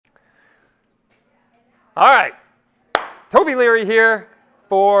All right, Toby Leary here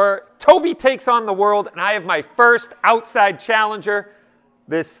for Toby Takes on the World, and I have my first outside challenger,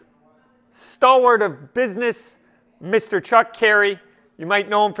 this stalwart of business, Mr. Chuck Carey. You might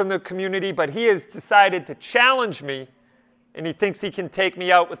know him from the community, but he has decided to challenge me, and he thinks he can take me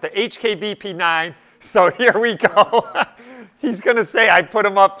out with the HKVP9, so here we go. He's going to say I put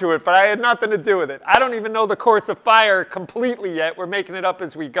him up to it, but I had nothing to do with it. I don't even know the course of fire completely yet. We're making it up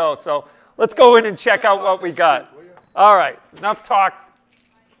as we go, so let's go in and check out what we got. All right, enough talk.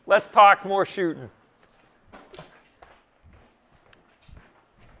 Let's talk more shooting.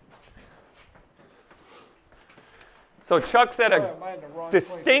 So Chuck's at a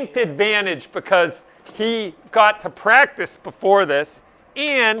distinct advantage because he got to practice before this,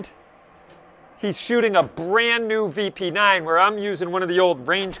 and he's shooting a brand new VP9 where I'm using one of the old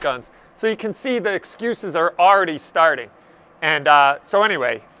range guns. So you can see the excuses are already starting. And so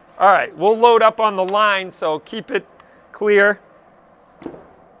anyway, all right, we'll load up on the line, so keep it clear.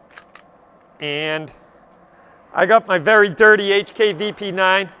 And I got my very dirty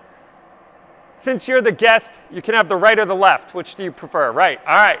HKVP9. Since you're the guest, you can have the right or the left. Which do you prefer? Right.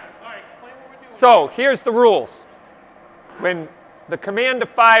 All right. All right, explain what we're doing. So here's the rules. When the command to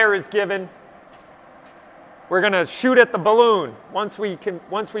fire is given, we're going to shoot at the balloon. Once we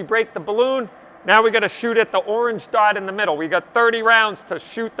break the balloon, now we got to shoot at the orange dot in the middle. We got 30 rounds to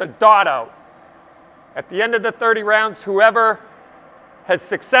shoot the dot out. At the end of the 30 rounds, whoever has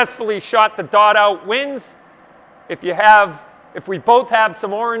successfully shot the dot out wins. If we both have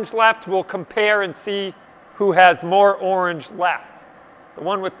some orange left, we'll compare and see who has more orange left. The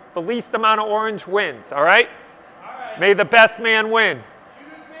one with the least amount of orange wins, all right? All right. May the best man win.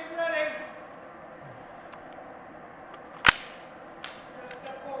 Shooters being ready.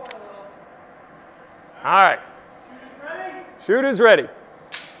 Step forward a little. All right. Shooters ready? Shooter's ready.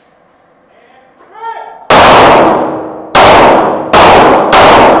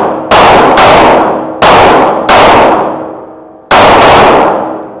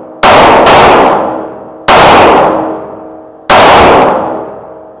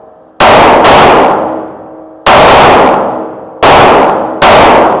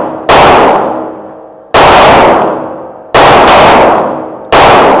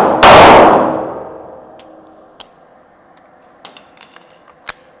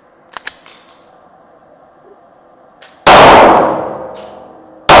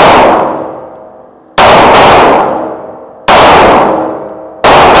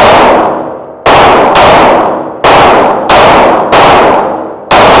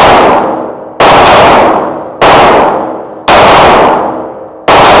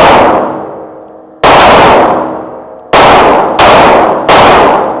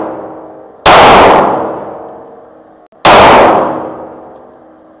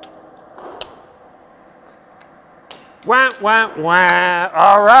 Wah, wah, wah.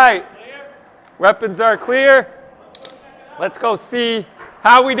 All right. Weapons are clear. Let's go see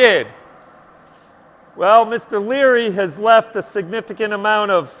how we did. Well, Mr. Leary has left a significant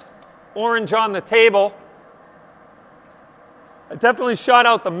amount of orange on the table. I definitely shot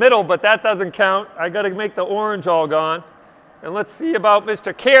out the middle, but that doesn't count. I got to make the orange all gone. And let's see about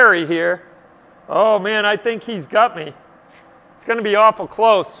Mr. Carey here. Oh, man, I think he's got me. It's going to be awful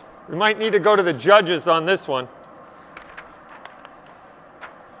close. We might need to go to the judges on this one.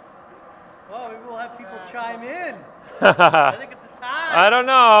 Well, maybe we'll have people chime in. I think it's a tie. I don't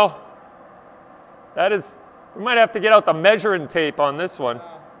know. We might have to get out the measuring tape on this one.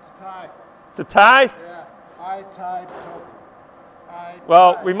 It's a tie. It's a tie? Yeah, I tied Toby.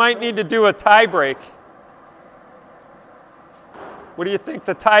 Well, we might need to do a tie break. What do you think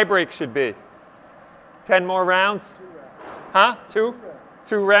the tie break should be? 10 more rounds? 2 rounds. Huh? 2?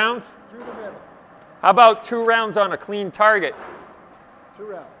 2 rounds. 2 rounds? Through the middle. How about 2 rounds on a clean target? 2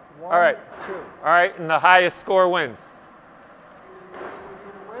 rounds. 1, All right. 2. All right, and the highest score wins. Either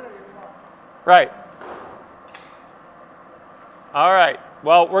win or you fall. Right. All right.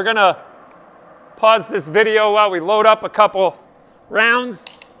 Well, we're going to pause this video while we load up a couple rounds.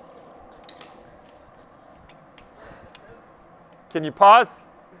 Can you pause?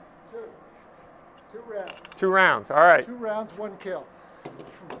 2 rounds. 2 rounds. All right. 2 rounds, 1 kill.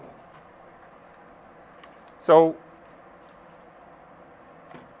 So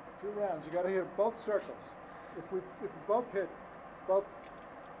 2 rounds. You got to hit both circles. If we both hit both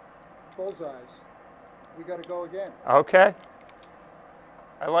bullseyes, we got to go again. okay.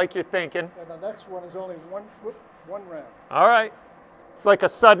 I like your thinking. And the next one is only one round. All right. It's like a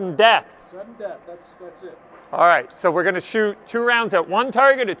sudden death. Sudden death. That's it. All right. So we're going to shoot 2 rounds at 1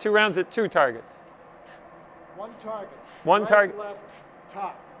 target or 2 rounds at 2 targets? One target. One right, target. Left,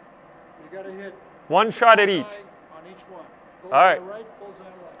 top. You got to hit One shot at each. On each one. All right. Right, bullseye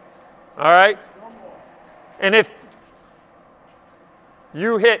left. All right. One more. And if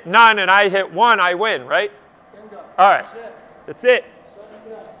you hit none and I hit one, I win, right? Bingo. All right. That's it. That's it. Second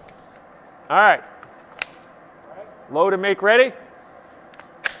down. All right. All right. Load and make ready.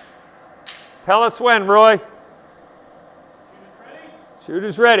 Tell us when, Roy.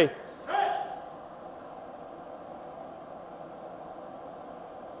 Shooter's ready.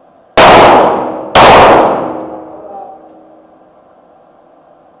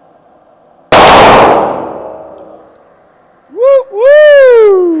 Woo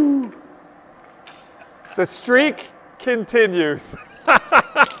woo! The streak continues.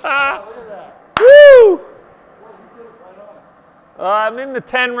 Woo! I'm in the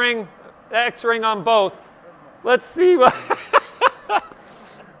 10 ring, X ring on both. Let's see what.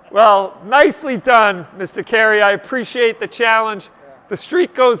 Well, nicely done, Mr. Carey. I appreciate the challenge. The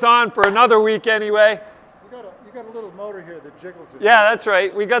streak goes on for another week anyway. You got a little motor here that jiggles it. Yeah, that's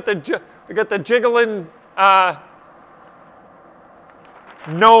right. We got the jiggling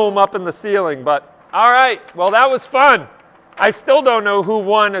gnome up in the ceiling. But all right, well that was fun. I still don't know who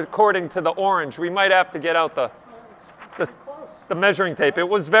won according to the orange. We might have to get out the measuring tape. It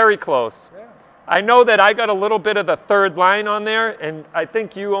was very close. Yeah. I know that I got a little bit of the third line on there, and I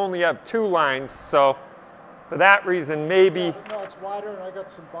think you only have 2 lines, so for that reason, maybe. Yeah, no, it's wider, and I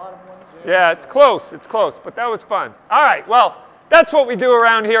got some bottom ones. Yeah, it's close, but that was fun. All right, well, that's what we do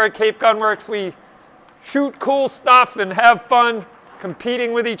around here at Cape Gunworks. We shoot cool stuff and have fun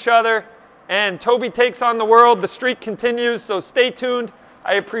competing with each other, and Toby takes on the world. The streak continues, so stay tuned.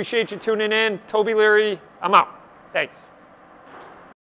 I appreciate you tuning in. Toby Leary, I'm out. Thanks.